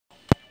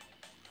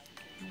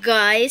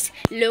Guys,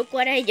 look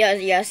what I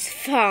just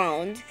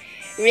found.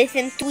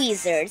 Rhythm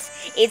Tweezers.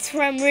 It's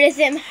from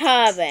Rhythm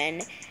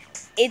Heaven.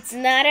 It's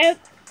not a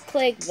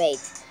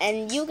clickbait.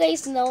 And you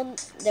guys know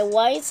the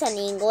why it's on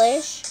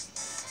English?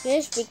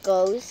 Just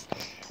because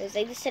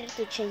I decided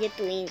to change it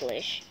to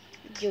English.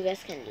 You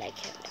guys can like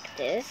it like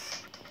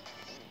this.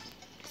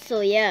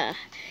 So yeah,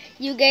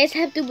 you guys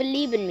have to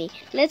believe in me.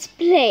 Let's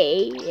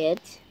play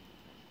it.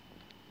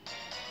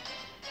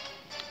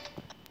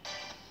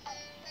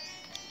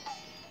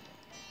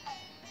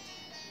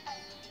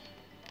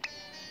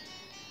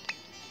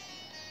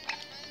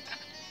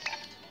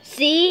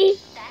 See?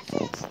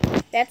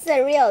 That's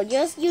the real.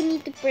 Just you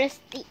need to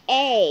press the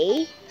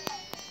A.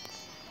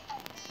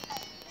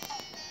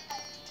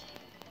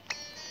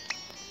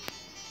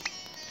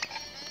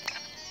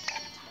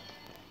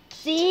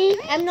 See?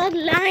 I'm not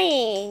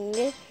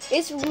lying.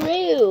 It's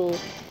real.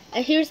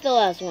 And here's the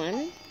last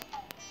one.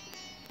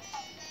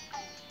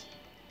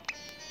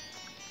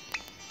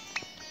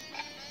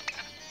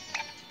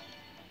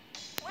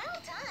 Well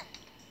done.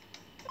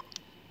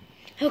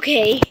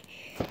 Okay.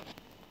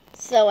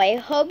 So I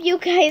hope you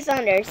guys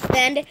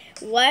understand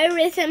why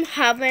Rhythm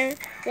Heaven,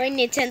 why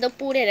Nintendo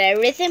put it a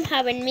Rhythm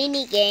Heaven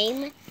mini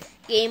game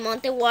on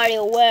the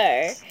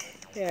WarioWare.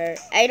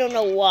 I don't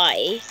know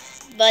why,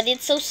 but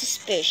it's so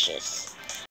suspicious.